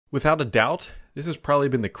Without a doubt, this has probably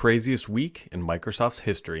been the craziest week in Microsoft's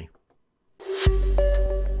history.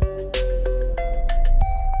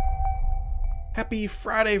 Happy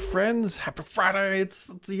Friday, friends. Happy Friday. It's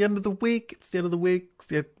the end of the week. It's the end of the week.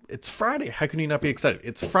 It's Friday. How can you not be excited?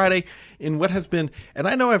 It's Friday in what has been, and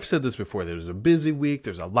I know I've said this before, there's a busy week.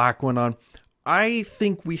 There's a lot going on. I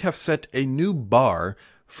think we have set a new bar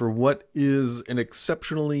for what is an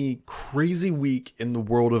exceptionally crazy week in the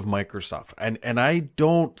world of Microsoft. And I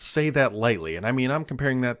don't say that lightly. And I mean, I'm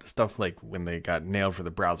comparing that to stuff like when they got nailed for the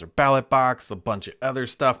browser ballot box, a bunch of other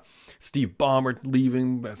stuff, Steve Ballmer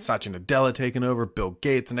leaving, Satya Nadella taking over, Bill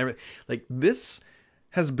Gates and everything. Like, this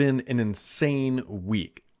has been an insane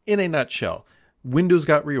week. In a nutshell, Windows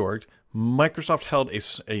got reorged, Microsoft held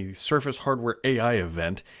a Surface hardware AI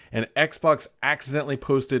event, and Xbox accidentally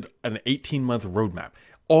posted an 18-month roadmap,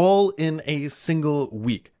 all in a single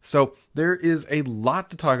week. So there is a lot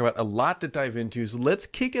to talk about, a lot to dive into. So let's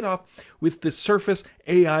kick it off with the Surface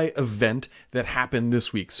AI event that happened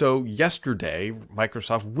this week. So yesterday,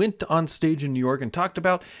 Microsoft went on stage in New York and talked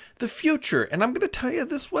about the future. And I'm going to tell you,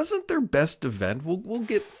 this wasn't their best event. We'll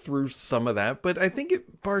get through some of that, but I think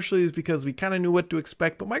it partially is because we kind of knew what to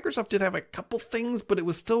expect. But Microsoft did have a couple things, but it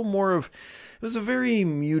was still more of, it was a very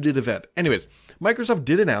muted event. Anyways, Microsoft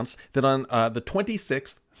did announce that on the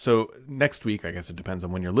 26th, so next week, I guess it depends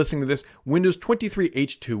on when you're listening to this, Windows 23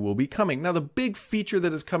 H2 will be coming. Now, the big feature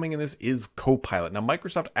that is coming in this is Copilot. Now,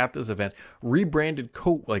 Microsoft at this event rebranded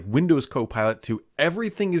Windows Copilot to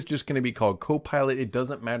everything is just going to be called Copilot. It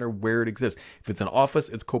doesn't matter where it exists. If it's in Office,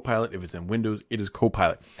 it's Copilot. If it's in Windows, it is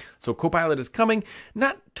Copilot. So Copilot is coming.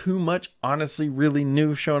 Not too much, honestly, really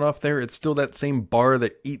new showing off there. It's still that same bar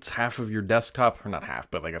that eats half of your desktop, or not half,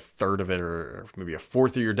 but like a third of it, or maybe a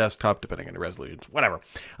fourth of your desktop, depending on the resolutions, whatever.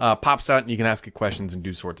 Pops out and you can ask it questions and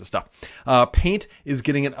do sorts of stuff. Paint is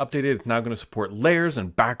getting an updated. It's now going to support layers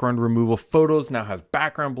and background removal. Photos now has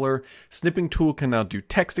background blur. Snipping tool can now do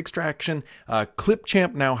text extraction.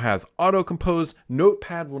 Clipchamp now has auto compose.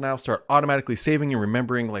 Notepad will now start automatically saving and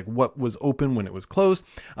remembering like what was open when it was closed.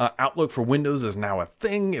 Outlook for Windows is now a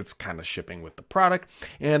thing. It's kind of shipping with the product.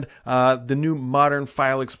 And the new modern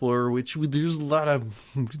file explorer, which there's a lot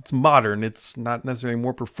of, it's modern. It's not necessarily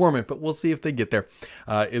more performant, but we'll see if they get there.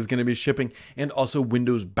 Is going to be shipping, and also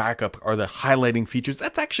Windows Backup are the highlighting features.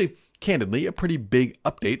 That's actually, candidly, a pretty big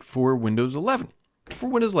update for Windows 11. For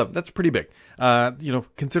Windows 11, that's pretty big.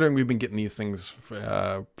 Considering we've been getting these things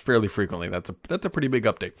fairly frequently, that's a pretty big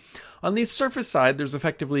update. On the Surface side, there's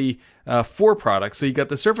effectively 4 products. So you got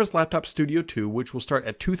the Surface Laptop Studio 2, which will start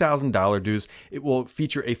at $2,000 dues. It will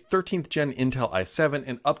feature a 13th gen Intel i7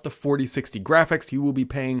 and up to 4060 graphics. You will be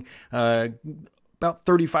paying about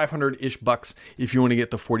 $3,500-ish bucks if you want to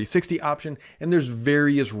get the 4060 option. And there's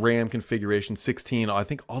various RAM configurations, 16, I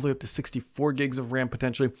think all the way up to 64 gigs of RAM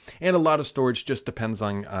potentially, and a lot of storage, just depends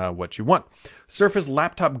on what you want. Surface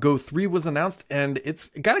Laptop Go 3 was announced, and it's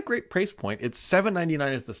got a great price point. It's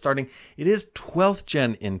 $799 is the starting. It is 12th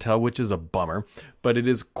gen Intel, which is a bummer, but it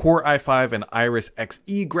is Core i5 and Iris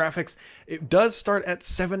Xe graphics. It does start at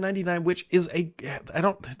 $799, which is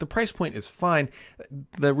the price point is fine.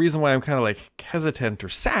 The reason why I'm kind of like hesitant or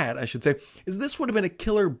sad, I should say, is this would have been a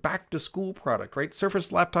killer back to school product, right?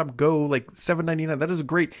 Surface Laptop Go, like $799. That is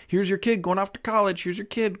great. Here's your kid going off to college. Here's your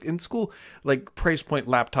kid in school, like price point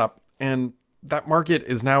laptop. And that market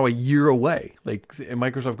is now a year away. Like,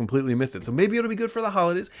 Microsoft completely missed it. So maybe it'll be good for the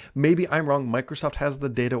holidays. Maybe I'm wrong. Microsoft has the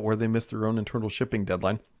data, or they missed their own internal shipping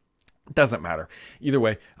deadline. Doesn't matter. Either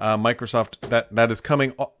way, Microsoft, that is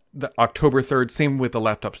coming October 3rd. Same with the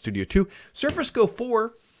Laptop Studio 2. Surface Go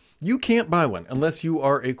 4, you can't buy one unless you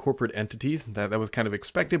are a corporate entity. That was kind of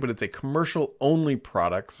expected, but it's a commercial only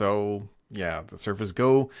product. So yeah, the Surface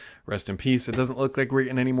Go, rest in peace. It doesn't look like we're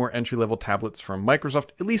getting any more entry-level tablets from Microsoft,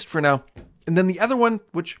 at least for now. And then the other one,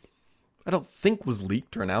 which I don't think was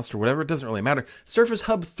leaked or announced or whatever, it doesn't really matter. Surface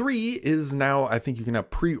Hub 3 is now, I think you can now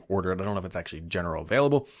pre-order it. I don't know if it's actually general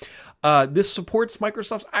available. This supports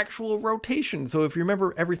Microsoft's actual rotation. So if you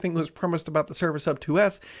remember everything that was promised about the Surface Hub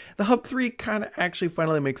 2S, the Hub 3 kind of actually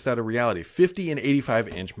finally makes that a reality. 50 and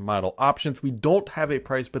 85-inch model options. We don't have a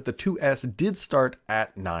price, but the 2S did start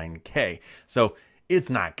at $9K. So it's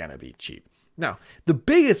not going to be cheap. Now, the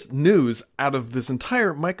biggest news out of this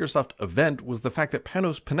entire Microsoft event was the fact that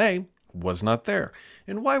Panos Panay was not there.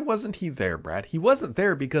 And why wasn't he there, Brad? He wasn't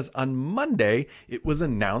there because on Monday, it was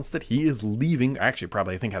announced that he is leaving, actually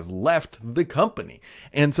probably I think has left the company.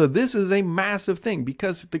 And so this is a massive thing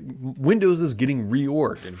because Windows is getting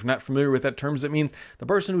reorged. And if you're not familiar with that terms, it means the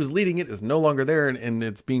person who's leading it is no longer there and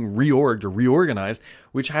it's being reorged or reorganized,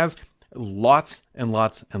 which has lots and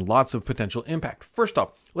lots and lots of potential impact. First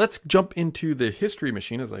off, let's jump into the history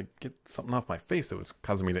machine as I get something off my face that was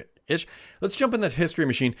causing me to itch. Let's jump in that history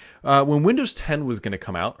machine. When Windows 10 was going to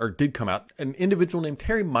come out, or did come out, an individual named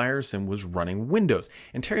Terry Myerson was running Windows.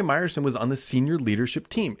 And Terry Myerson was on the senior leadership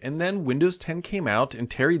team. And then Windows 10 came out and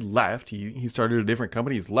Terry left. He started a different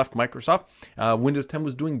company. He's left Microsoft. Windows 10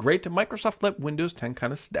 was doing great. And Microsoft let Windows 10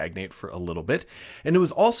 kind of stagnate for a little bit. And it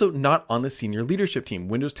was also not on the senior leadership team.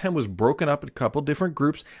 Windows 10 was broken up in a couple different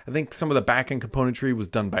groups. I think some of the back-end componentry was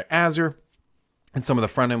done by Azure, and some of the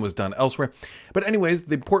front end was done elsewhere. But anyways,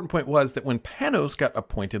 the important point was that when Panos got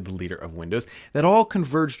appointed the leader of Windows, that all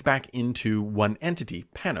converged back into one entity,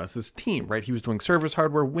 Panos' team, right? He was doing service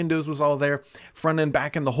hardware, Windows was all there, front end,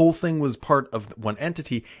 back end, the whole thing was part of one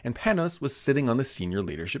entity, and Panos was sitting on the senior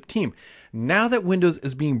leadership team. Now that Windows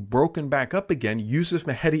is being broken back up again, Yusuf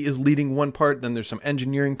Mehdi is leading one part, then there's some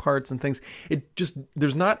engineering parts and things.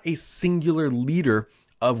 There's not a singular leader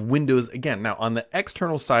of Windows again. Now, on the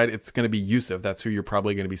external side, it's going to be Yusuf. That's who you're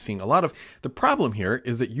probably going to be seeing a lot of. The problem here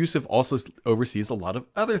is that Yusuf also oversees a lot of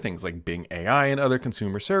other things like Bing AI and other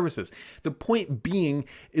consumer services. The point being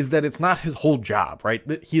is that it's not his whole job, right?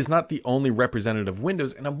 He is not the only representative of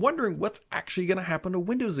Windows. And I'm wondering what's actually going to happen to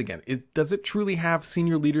Windows again. Does it truly have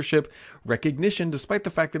senior leadership recognition, despite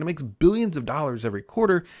the fact that it makes billions of dollars every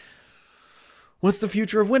quarter? What's the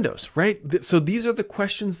future of Windows, right? So these are the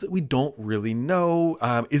questions that we don't really know.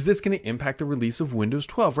 Is this going to impact the release of Windows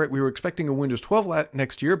 12, right? We were expecting a Windows 12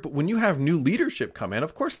 next year, but when you have new leadership come in,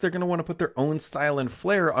 of course, they're going to want to put their own style and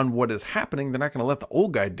flair on what is happening. They're not going to let the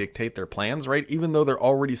old guy dictate their plans, right? Even though they're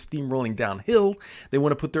already steamrolling downhill, they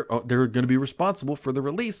want to put they're going to be responsible for the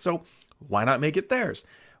release. So why not make it theirs?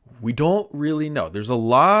 We don't really know. There's a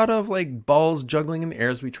lot of like balls juggling in the air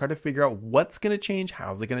as we try to figure out what's going to change,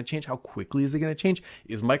 how's it going to change, how quickly is it going to change?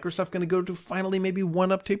 Is Microsoft going to go to finally maybe one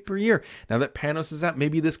update per year? Now that Panos is out,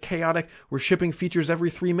 maybe this chaotic, we're shipping features every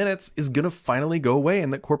 3 minutes is going to finally go away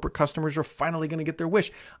and that corporate customers are finally going to get their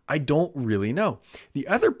wish. I don't really know. The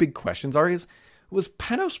other big questions are was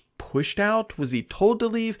Panos pushed out? Was he told to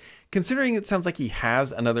leave? Considering it sounds like he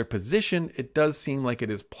has another position, it does seem like it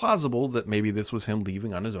is plausible that maybe this was him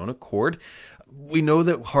leaving on his own accord. We know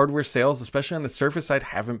that hardware sales, especially on the Surface side,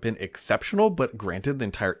 haven't been exceptional, but granted, the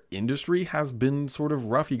entire industry has been sort of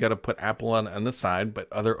rough. You got to put Apple on the side,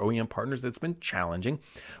 but other OEM partners, that's been challenging.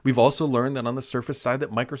 We've also learned that on the Surface side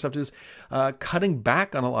that Microsoft is cutting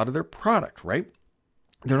back on a lot of their product, right?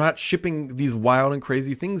 They're not shipping these wild and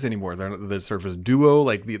crazy things anymore. The Surface Duo,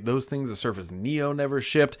 like those things, the Surface Neo never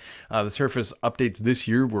shipped. The Surface updates this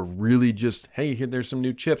year were really just, hey, there's some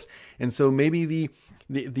new chips. And so maybe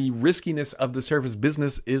the riskiness of the Surface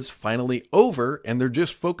business is finally over, and they're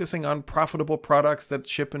just focusing on profitable products that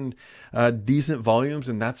ship in decent volumes,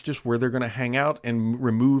 and that's just where they're going to hang out and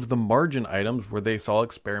remove the margin items where they saw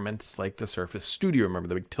experiments like the Surface Studio. Remember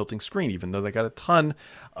the big tilting screen, even though they got a ton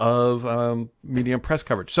of media and press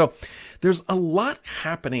coverage. So there's a lot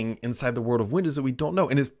happening inside the world of Windows that we don't know.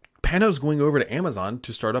 And is Panos going over to Amazon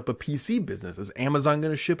to start up a PC business? Is Amazon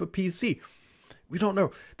going to ship a PC? We don't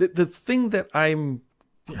know. The thing that I'm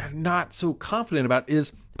not so confident about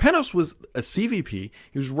is Panos was a CVP.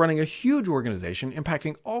 He was running a huge organization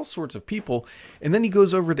impacting all sorts of people. And then he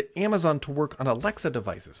goes over to Amazon to work on Alexa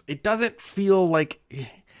devices. It doesn't feel like...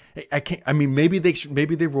 maybe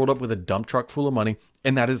they rolled up with a dump truck full of money,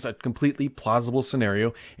 and that is a completely plausible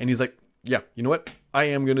scenario. And he's like, yeah, you know what? I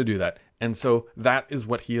am going to do that. And so that is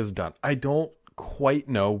what he has done. I don't quite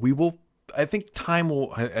know. I think time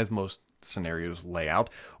will, as most scenarios lay out,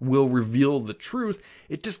 will reveal the truth.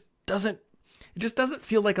 It just doesn't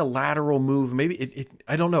feel like a lateral move. Maybe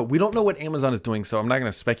I don't know. We don't know what Amazon is doing, so I'm not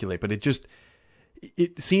going to speculate, but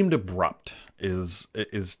it seemed abrupt is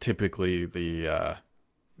typically the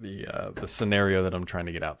scenario that I'm trying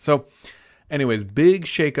to get out. So anyways, big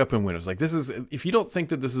shakeup in Windows. Like this is, if you don't think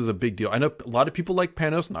that this is a big deal, I know a lot of people like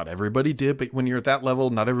Panos, not everybody did, but when you're at that level,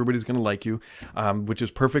 not everybody's going to like you, which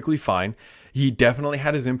is perfectly fine. He definitely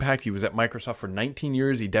had his impact. He was at Microsoft for 19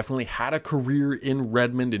 years. He definitely had a career in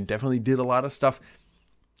Redmond and definitely did a lot of stuff.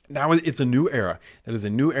 Now it's a new era. That is a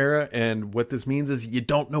new era, and what this means is you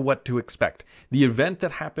don't know what to expect. The event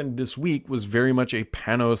that happened this week was very much a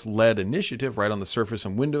Panos-led initiative, right, on the Surface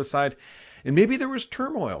and Windows side. And maybe there was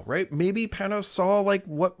turmoil, right? Maybe Panos saw like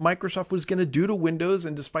what Microsoft was going to do to Windows,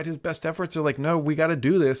 and despite his best efforts, they're like, no, we got to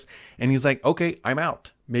do this. And he's like, okay, I'm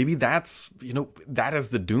out. Maybe that's, that is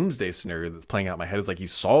the doomsday scenario that's playing out in my head. It's like he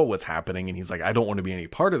saw what's happening, and he's like, I don't want to be any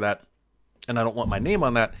part of that, and I don't want my name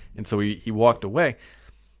on that. And so he walked away.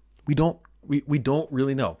 We don't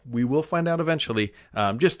really know. We will find out eventually,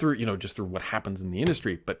 just through what happens in the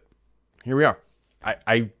industry. But here we are.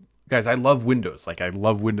 Guys, I love Windows. Like, I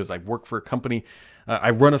love Windows. I work for a company.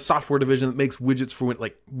 I run a software division that makes widgets for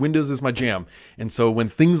Windows is my jam. And so when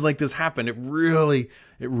things like this happen, it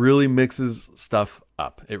really mixes stuff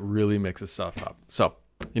up. It really mixes stuff up. So,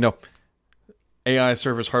 AI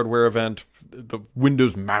service hardware event, the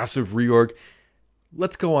Windows massive reorg.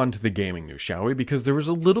 Let's go on to the gaming news, shall we? Because there was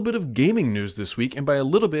a little bit of gaming news this week. And by a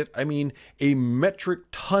little bit, I mean a metric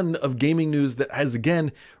ton of gaming news that has,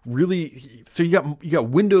 again, really... So you got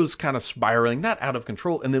Windows kind of spiraling, not out of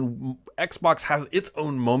control. And then Xbox has its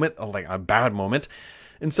own moment, like a bad moment.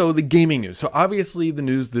 And so the gaming news. So obviously the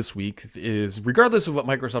news this week is, regardless of what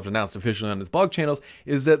Microsoft announced officially on its blog channels,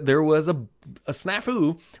 is that there was a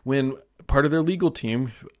snafu when part of their legal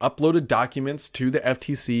team uploaded documents to the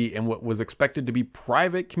FTC, and what was expected to be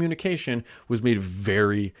private communication was made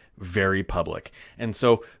very, very public. And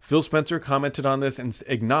so Phil Spencer commented on this and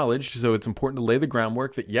acknowledged, so it's important to lay the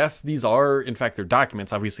groundwork, that yes, these are in fact their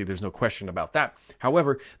documents. Obviously there's no question about that.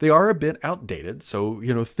 However, they are a bit outdated, so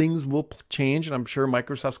things will change, and I'm sure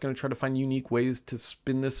Microsoft's going to try to find unique ways to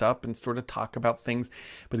spin this up and sort of talk about things.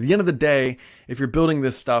 But at the end of the day, if you're building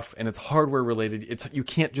this stuff and it's hardware related, you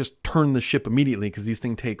can't just turn the ship immediately, because these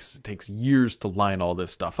things takes years to line all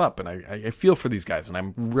this stuff up. And I feel for these guys, and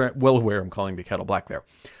I'm well aware I'm calling the kettle black there.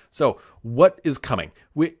 So what is coming?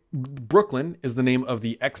 Brooklyn is the name of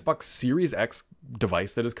the Xbox Series X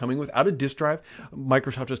device that is coming without a disk drive.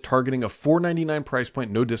 Microsoft is targeting a $499 price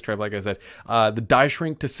point, no disk drive, like I said. The die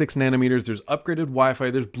shrink to 6 nanometers. There's upgraded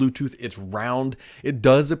Wi-Fi. There's Bluetooth. It's round. It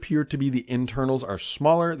does appear to be the internals are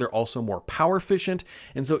smaller. They're also more power efficient.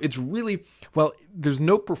 And so it's really, well, there's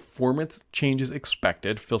no performance changes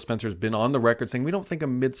expected. Phil Spencer's been on the record saying we don't think a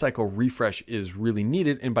mid-cycle refresh is really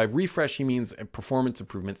needed. And by refresh, he means performance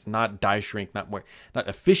improvements, not die shrink, not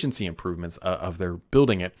efficiency improvements of their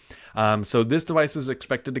building it. So this device is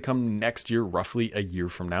expected to come next year, roughly a year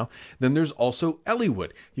from now. Then there's also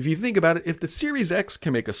Elliewood. If you think about it, if the Series X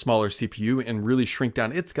can make a smaller CPU and really shrink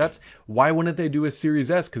down its guts, why wouldn't they do a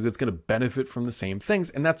Series S? Because it's going to benefit from the same things.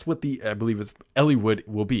 And that's what I believe is Elliewood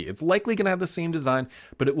will be. It's likely going to have the same design,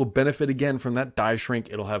 but it will benefit again from that die shrink.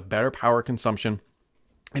 It'll have better power consumption.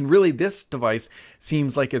 And really, this device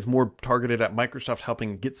seems like it's more targeted at Microsoft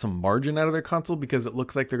helping get some margin out of their console, because it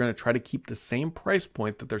looks like they're going to try to keep the same price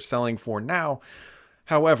point that they're selling for now.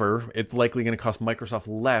 However, it's likely going to cost Microsoft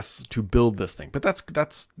less to build this thing. But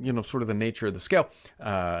that's sort of the nature of the scale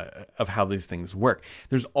of how these things work.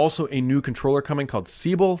 There's also a new controller coming called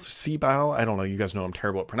Seabal. I don't know. You guys know I'm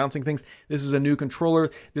terrible at pronouncing things. This is a new controller.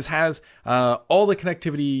 This has all the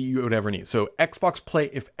connectivity you would ever need. So Xbox Play,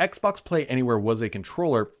 if Xbox Play Anywhere was a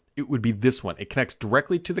controller, it would be this one. It connects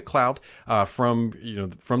directly to the cloud from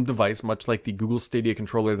device, much like the Google Stadia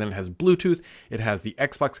controller. Then it has Bluetooth. It has the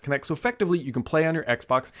Xbox Connect. So effectively, you can play on your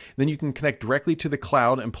Xbox. Then you can connect directly to the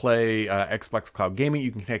cloud and play Xbox Cloud Gaming.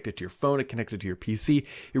 You can connect it to your phone. It connected to your PC.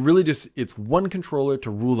 It really it's one controller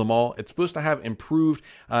to rule them all. It's supposed to have improved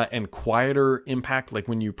and quieter impact. Like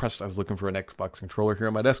when you press, I was looking for an Xbox controller here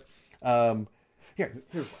on my desk. Here's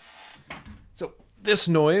one. So this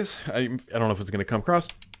noise, I don't know if it's going to come across.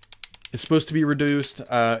 It's supposed to be reduced.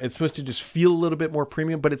 It's supposed to just feel a little bit more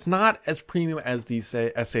premium, but it's not as premium as the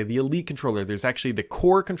Elite controller. There's actually the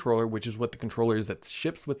core controller, which is what the controller is that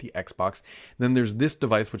ships with the Xbox. Then there's this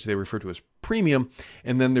device, which they refer to as premium.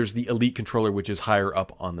 And then there's the Elite controller, which is higher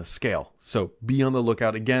up on the scale. So be on the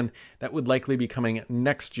lookout. Again, that would likely be coming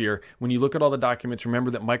next year. When you look at all the documents,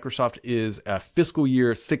 remember that Microsoft is a fiscal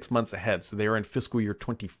year 6 months ahead. So they are in fiscal year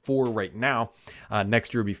 24 right now.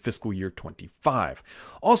 Next year will be fiscal year 25.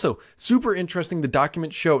 Also, super interesting, the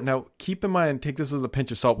documents show, now keep in mind, take this with a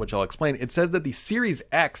pinch of salt, which I'll explain. It says that the Series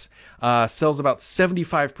X sells about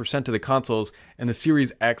 75% of the consoles, and the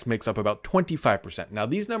Series X makes up about 25%. Now,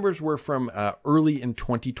 these numbers were from early in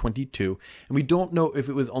 2022, and we don't know if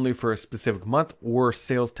it was only for a specific month or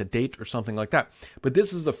sales to date or something like that. But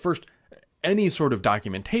this is the first any sort of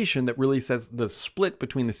documentation that really says the split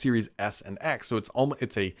between the Series S and X. So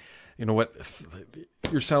it's a, you know what,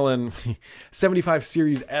 you're selling 75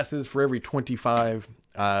 Series S's for every 25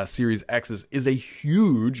 Series X's is a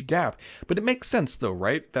huge gap. But it makes sense though,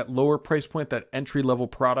 right? That lower price point, that entry-level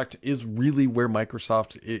product is really where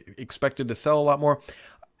Microsoft expected to sell a lot more.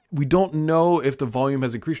 We don't know if the volume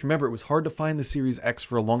has increased. Remember, it was hard to find the Series X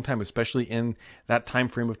for a long time, especially in that time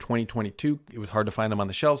frame of 2022. It was hard to find them on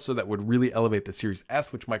the shelves, so that would really elevate the Series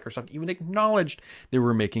S, which Microsoft even acknowledged they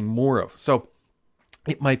were making more of. So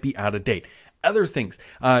it might be out of date. Other things,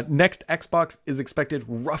 next Xbox is expected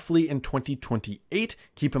roughly in 2028.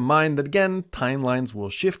 Keep in mind that, again, timelines will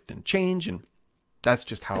shift and change, and that's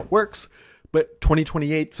just how it works. But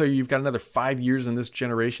 2028, so you've got another 5 years in this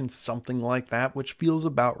generation, something like that, which feels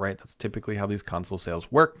about right. That's typically how these console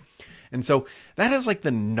sales work. And so that is like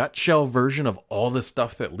the nutshell version of all the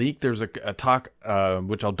stuff that leaked. There's a talk,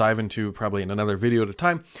 which I'll dive into probably in another video at a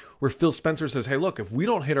time, where Phil Spencer says, hey, look, if we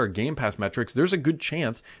don't hit our Game Pass metrics, there's a good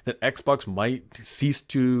chance that Xbox might cease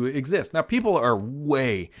to exist. Now, people are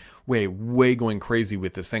way going crazy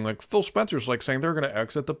with this thing. Like Phil Spencer's like saying they're going to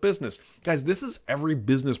exit the business. Guys, this is every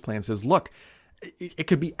business plan says, look, it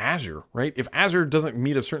could be Azure, right? If Azure doesn't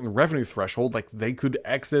meet a certain revenue threshold, like they could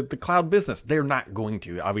exit the cloud business. They're not going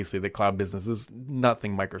to. Obviously, the cloud business is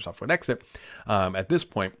nothing Microsoft would exit at this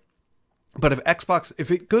point. But if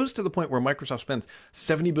it goes to the point where Microsoft spends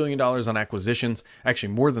 $70 billion on acquisitions,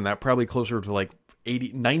 actually more than that, probably closer to like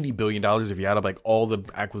 $90 billion if you add up like all the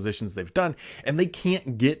acquisitions they've done, and they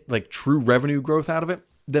can't get like true revenue growth out of it,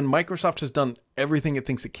 then Microsoft has done everything it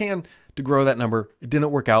thinks it can to grow that number. It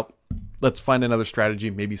didn't work out. Let's find another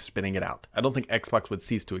strategy, maybe spinning it out. I don't think Xbox would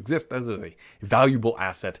cease to exist as a valuable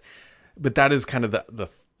asset, but that is kind of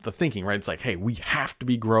the thinking, right? It's like, hey, we have to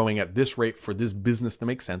be growing at this rate for this business to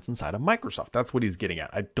make sense inside of Microsoft. That's what he's getting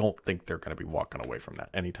at. I don't think they're going to be walking away from that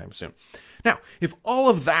anytime soon. Now, if all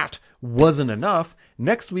of that wasn't enough,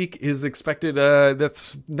 next week is expected.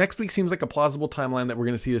 Next week seems like a plausible timeline that we're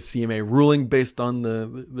going to see a CMA ruling based on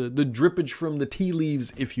the drippage from the tea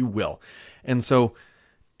leaves, if you will. And so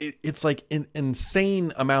it's like an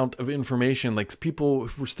insane amount of information. Like people,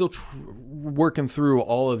 we're still working through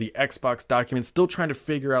all of the Xbox documents, still trying to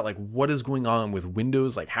figure out like what is going on with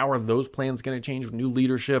Windows, like how are those plans going to change with new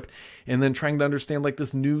leadership, and then trying to understand like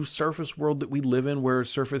this new Surface world that we live in, where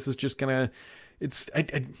Surface is just gonna,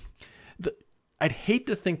 I'd hate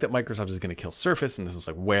to think that Microsoft is going to kill Surface, and this is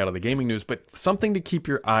like way out of the gaming news, but something to keep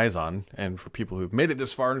your eyes on, and for people who've made it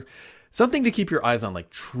this far, something to keep your eyes on, like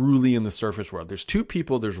truly in the Surface world. There's two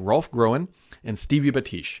people, there's Rolf Groen and Stevie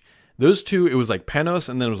Batish. Those two, it was like Panos,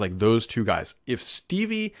 and then it was like those two guys. If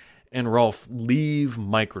Stevie and Rolf leave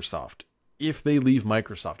Microsoft,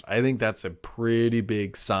 I think that's a pretty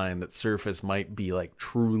big sign that Surface might be like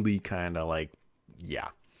truly kind of like, yeah.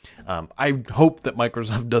 I hope that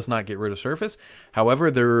Microsoft does not get rid of Surface.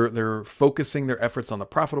 However, they're focusing their efforts on the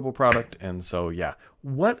profitable product. And so, yeah,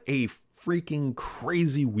 what a freaking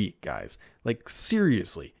crazy week, guys. Like,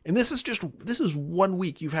 seriously. And this is 1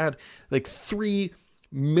 week. You've had like 3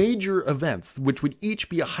 major events, which would each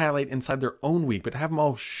be a highlight inside their own week, but have them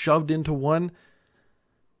all shoved into one.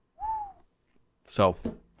 So,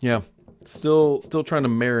 yeah, still trying to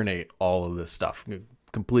marinate all of this stuff.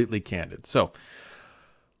 Completely candid. So,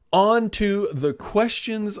 on to the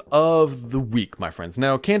questions of the week, my friends.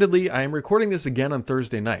 Now, candidly, I am recording this again on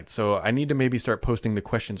Thursday night, so I need to maybe start posting the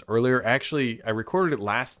questions earlier. Actually, I recorded it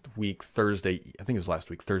last week, Thursday. I think it was last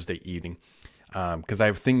week, Thursday evening, because I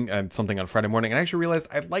have something on Friday morning, and I actually realized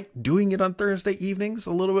I like doing it on Thursday evenings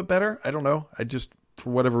a little bit better. I don't know. I just, for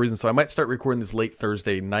whatever reason, so I might start recording this late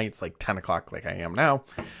Thursday nights, like 10 o'clock, like I am now,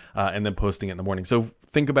 and then posting it in the morning. So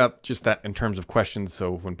think about just that in terms of questions.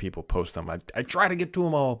 So when people post them, I try to get to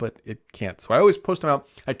them all, but it can't. So I always post them out.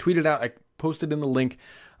 I tweet it out. I posted in the link.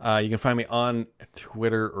 You can find me on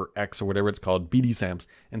Twitter or X or whatever it's called, BD Sams.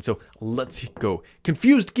 And so let's go.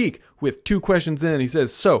 Confused Geek with 2 questions in. He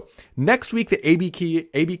says, so next week the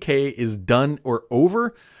ABK is done or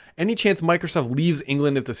over. Any chance Microsoft leaves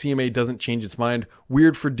England if the CMA doesn't change its mind?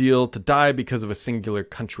 Weird for deal to die because of a singular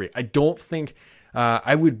country. I don't think,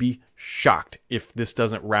 I would be shocked if this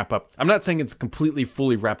doesn't wrap up. I'm not saying it's completely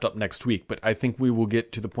fully wrapped up next week, but I think we will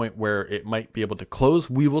get to the point where it might be able to close.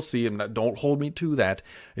 We will see. Don't hold me to that.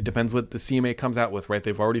 It depends what the CMA comes out with, right?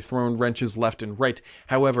 They've already thrown wrenches left and right.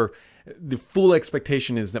 However, the full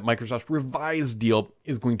expectation is that Microsoft's revised deal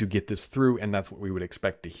is going to get this through, and that's what we would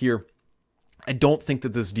expect to hear. I don't think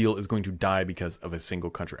that this deal is going to die because of a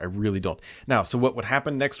single country. I really don't. Now, so what would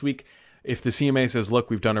happen next week if the CMA says,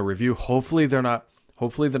 look, we've done a review. Hopefully they're not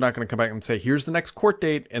going to come back and say, here's the next court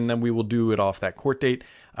date, and then we will do it off that court date.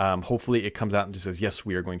 Hopefully it comes out and just says, yes,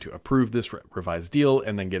 we are going to approve this revised deal,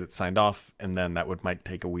 and then get it signed off. And then that might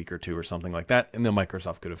take a week or 2 or something like that. And then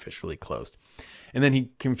Microsoft could officially close. And then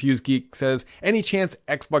Confused Geek says, any chance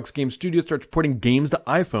Xbox Game Studios starts porting games to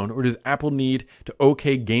iPhone, or does Apple need to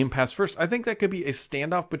okay Game Pass first? I think that could be a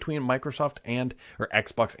standoff between Microsoft or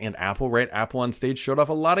Xbox and Apple, right? Apple on stage showed off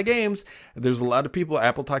a lot of games. There's a lot of people.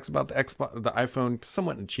 Apple talks about the iPhone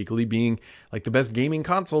somewhat cheekily being like the best gaming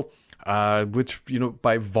console, which,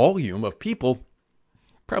 by volume of people,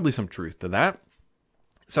 probably some truth to that.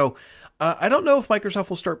 So I don't know if Microsoft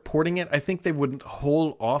will start porting it. I think they would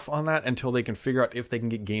hold off on that until they can figure out if they can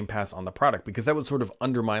get Game Pass on the product, because that would sort of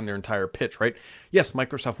undermine their entire pitch, right? Yes,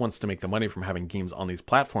 Microsoft wants to make the money from having games on these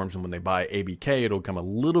platforms, and when they buy ABK, it'll come a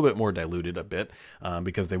little bit more diluted a bit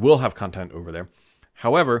because they will have content over there.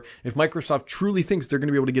 However, if Microsoft truly thinks they're going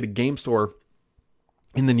to be able to get a game store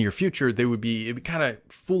in the near future, it'd be kind of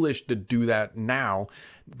foolish to do that now,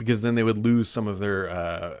 because then they would lose some of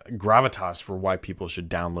their gravitas for why people should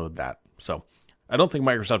download that. So I don't think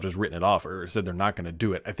Microsoft has written it off or said they're not going to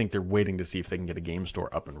do it. I think they're waiting to see if they can get a game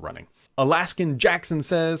store up and running. Alaskan Jackson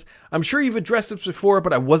says, I'm sure you've addressed this before,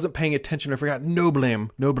 but I wasn't paying attention. I forgot. No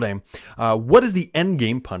blame. No blame. What is the end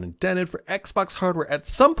game, pun intended, for Xbox hardware? At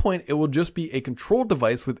some point, it will just be a control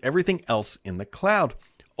device with everything else in the cloud.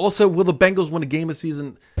 Also, will the Bengals win a game a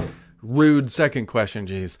season? Rude second question,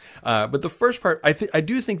 geez. But the first part, I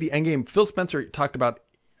do think the end game, Phil Spencer talked about,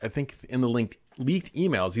 I think in the leaked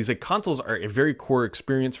emails, he said consoles are a very core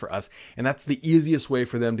experience for us, and that's the easiest way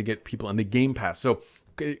for them to get people into Game Pass. So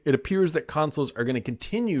it appears that consoles are going to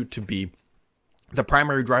continue to be the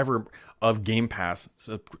primary driver of Game Pass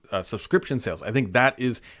subscription sales. I think that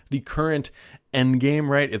is the current end game,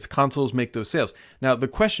 right? It's consoles make those sales. Now, the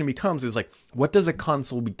question becomes is like, what does a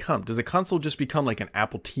console become? Does a console just become like an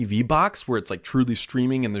Apple TV box where it's like truly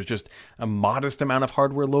streaming and there's just a modest amount of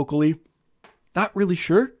hardware locally? Not really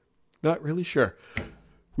sure. Not really sure.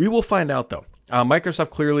 We will find out though.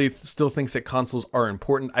 Microsoft clearly still thinks that consoles are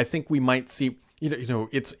important. I think we might see,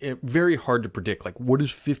 it's very hard to predict. Like, what does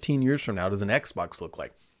 15 years from now does an Xbox look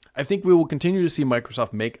like? I think we will continue to see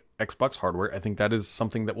Microsoft make Xbox hardware. I think that is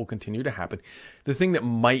something that will continue to happen. The thing that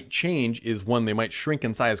might change is, one, they might shrink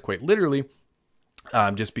in size quite literally,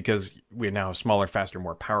 just because we now have smaller, faster,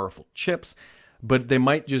 more powerful chips. But they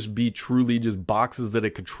might just be truly just boxes that a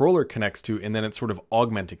controller connects to, and then it's sort of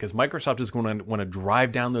augmented, because Microsoft is going to want to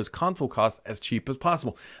drive down those console costs as cheap as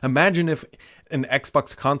possible. Imagine if an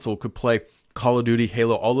Xbox console could play Call of Duty,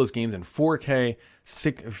 Halo, all those games in 4K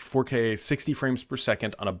 60 frames per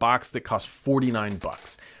second on a box that costs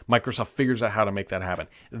 $49. Microsoft figures out how to make that happen.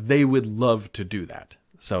 They would love to do that.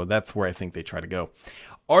 So that's where I think they try to go.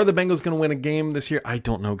 Are the Bengals going to win a game this year? I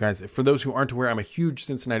don't know, guys. For those who aren't aware, I'm a huge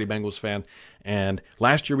Cincinnati Bengals fan. And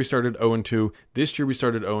last year we started 0-2. This year we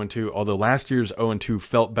started 0-2. Although last year's 0-2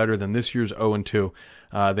 felt better than this year's 0-2.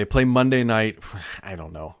 They play Monday night. I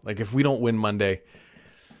don't know. Like, if we don't win Monday,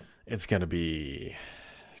 it's going to be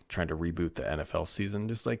trying to reboot the NFL season.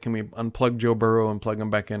 Just like, can we unplug Joe Burrow and plug him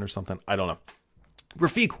back in or something? I don't know.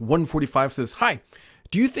 Rafiq145 says, hi.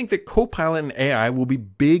 Do you think that Copilot and AI will be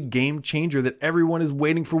big game changer that everyone is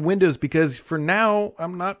waiting for Windows? Because for now,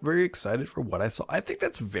 I'm not very excited for what I saw. I think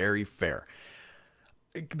that's very fair.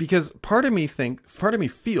 Because part of me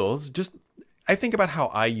feels just, I think about how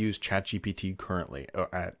I use ChatGPT currently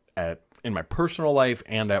in my personal life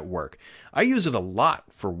and at work. I use it a lot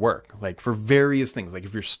for work, like for various things. Like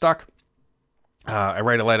if you're stuck, I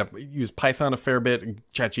write a lot of, use Python a fair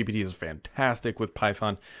bit. ChatGPT is fantastic with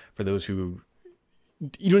Python for those who,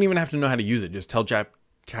 you don't even have to know how to use it. Just tell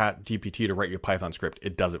ChatGPT to write your Python script.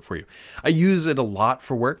 It does it for you. I use it a lot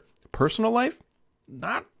for work. Personal life,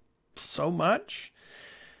 not so much.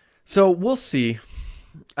 So we'll see.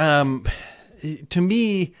 To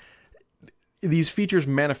me, these features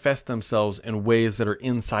manifest themselves in ways that are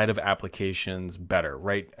inside of applications better,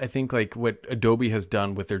 right? I think like what Adobe has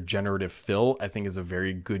done with their generative fill, I think is a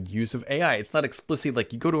very good use of AI. It's not explicit,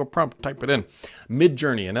 like you go to a prompt, type it in.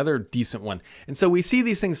 Midjourney, another decent one. And so we see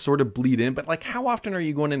these things sort of bleed in, but like how often are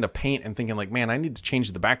you going into Paint and thinking like, man, I need to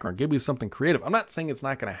change the background, give me something creative. I'm not saying it's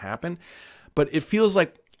not going to happen, but it feels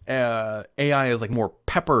like AI is like more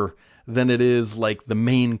pepper than it is like the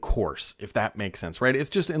main course, if that makes sense, right? It's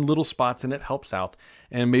just in little spots and it helps out.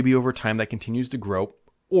 And maybe over time that continues to grow.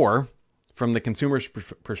 Or from the consumer's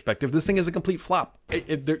perspective, this thing is a complete flop.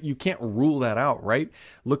 You can't rule that out, right?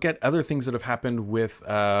 Look at other things that have happened with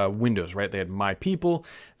Windows, right? They had My People,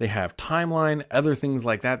 they have Timeline, other things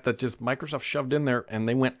like that just Microsoft shoved in there and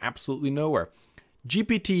they went absolutely nowhere.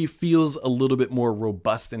 GPT feels a little bit more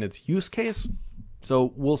robust in its use case.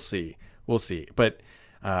 So we'll see. We'll see. But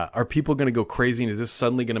are people going to go crazy? And is this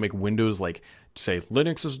suddenly going to make Windows like say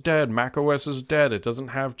Linux is dead, Mac OS is dead, it doesn't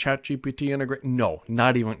have ChatGPT integrated? No,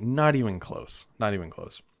 not even close. Not even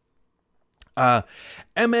close.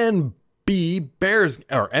 MN Bears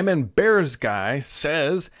guy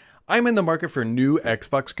says, I'm in the market for a new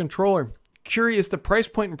Xbox controller. Curious the price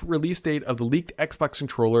point and release date of the leaked Xbox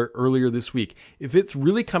controller earlier this week. If it's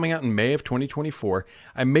really coming out in May of 2024,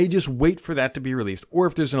 I may just wait for that to be released. Or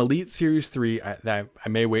if there's an Elite Series 3, I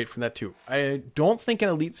may wait for that too. I don't think an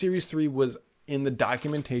Elite Series 3 was in the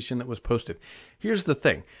documentation that was posted. Here's the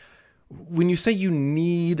thing. When you say you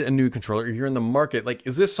need a new controller, or you're in the market, like,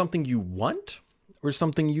 is this something you want or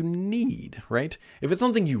something you need, right? If it's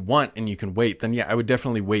something you want and you can wait, then yeah, I would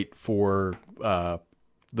definitely wait for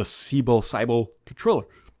the Cybele controller.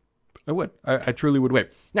 I would. I truly would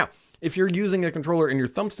wait. Now, if you're using a controller and your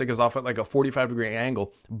thumbstick is off at like a 45-degree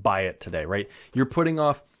angle, buy it today, right? You're putting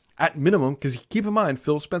off, at minimum, because keep in mind,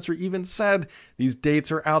 Phil Spencer even said these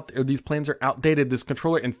dates are out, or these plans are outdated. This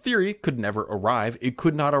controller, in theory, could never arrive. It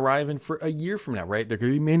could not arrive in for a year from now, right? There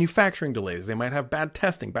could be manufacturing delays. They might have bad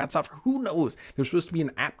testing, bad software. Who knows? There's supposed to be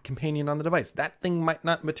an app companion on the device. That thing might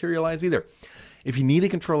not materialize either. If you need a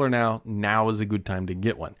controller now is a good time to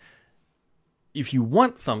get one. If you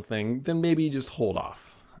want something, then maybe just hold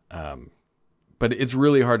off. But it's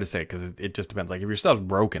really hard to say because it just depends. Like if your stuff's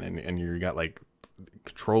broken and you got like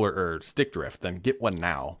controller or stick drift, then get one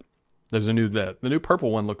now. There's the new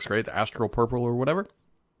purple one looks great, the Astral Purple or whatever.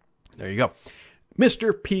 There you go.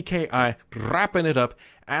 Mr. PKI wrapping it up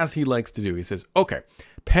as he likes to do. He says, okay,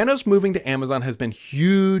 Panos moving to Amazon has been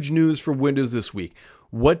huge news for Windows this week.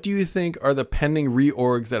 What do you think are the pending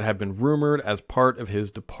reorgs that have been rumored as part of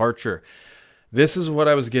his departure? This is what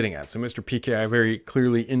I was getting at. So Mr. PKI very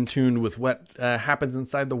clearly in tune with what happens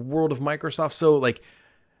inside the world of Microsoft. So like,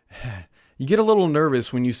 you get a little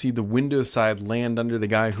nervous when you see the Windows side land under the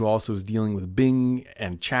guy who also is dealing with Bing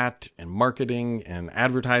and chat and marketing and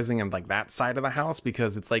advertising and like that side of the house,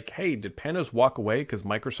 because it's like, hey, did Panos walk away because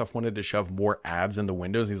Microsoft wanted to shove more ads into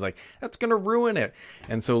Windows? He's like, that's going to ruin it.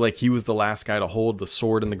 And so like he was the last guy to hold the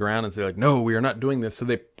sword in the ground and say like, no, we are not doing this. So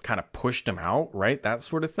they kind of pushed him out, right? That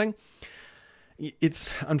sort of thing.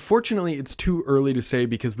 Unfortunately, it's too early to say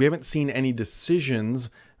because we haven't seen any decisions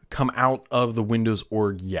come out of the Windows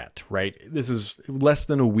org yet, right? This is less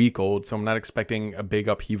than a week old, so I'm not expecting a big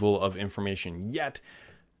upheaval of information yet.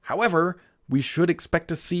 However, we should expect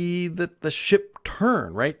to see the ship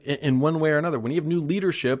turn, right? In one way or another. When you have new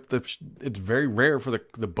leadership, it's very rare for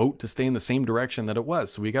the boat to stay in the same direction that it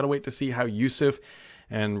was. So we got to wait to see how Yusuf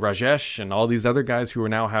and Rajesh and all these other guys who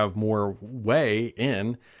now have more way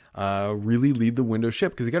in really lead the Windows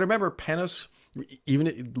ship. Because you got to remember, Panos,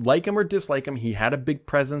 even like him or dislike him, he had a big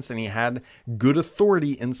presence and he had good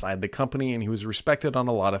authority inside the company and he was respected on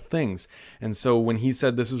a lot of things. And so when he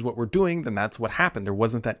said this is what we're doing, then that's what happened. There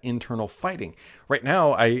wasn't that internal fighting. Right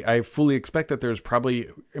now, I fully expect that there's probably,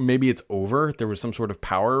 maybe it's over. There was some sort of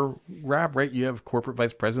power grab, right? You have corporate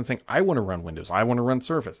vice president saying, I want to run Windows. I want to run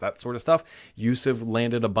Surface, that sort of stuff. Yusuf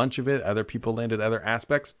landed a bunch of it. Other people landed other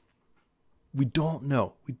aspects. We don't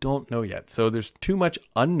know. We don't know yet. So there's too much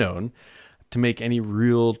unknown to make any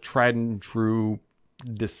real tried and true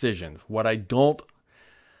decisions. I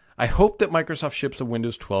hope that Microsoft ships a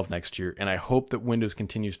Windows 12 next year, and I hope that Windows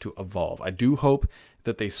continues to evolve. I do hope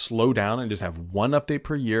that they slow down and just have one update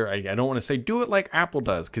per year. I don't want to say do it like Apple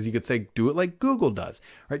does, because you could say do it like Google does,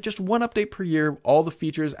 right? Just one update per year, all the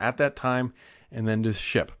features at that time, and then just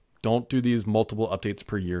ship. Don't do these multiple updates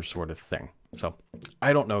per year sort of thing. So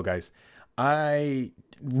I don't know, guys. I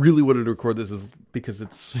really wanted to record this because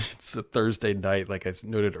it's a Thursday night, like I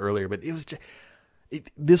noted earlier, but it was just,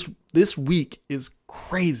 this week is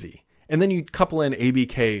crazy. And then you couple in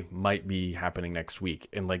ABK might be happening next week.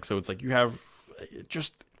 And like, so it's like you have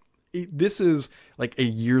this is like a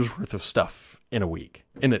year's worth of stuff in a week.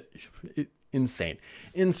 Insane.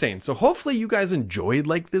 So hopefully you guys enjoyed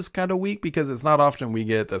like this kind of week, because it's not often we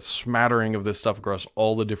get a smattering of this stuff across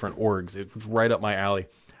all the different orgs. It was right up my alley.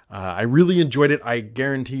 I really enjoyed it. I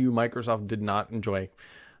guarantee you Microsoft did not enjoy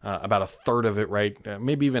about a third of it, right?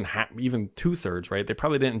 Maybe even 2/3, right? They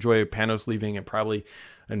probably didn't enjoy Panos leaving,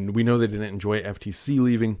 and we know they didn't enjoy FTC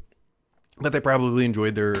leaving, but they probably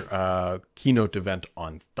enjoyed their keynote event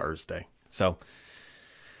on Thursday. So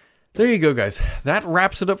there you go, guys. That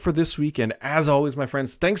wraps it up for this week. And as always, my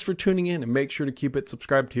friends, thanks for tuning in, and make sure to keep it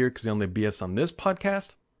subscribed here, because the only BS on this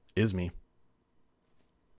podcast is me.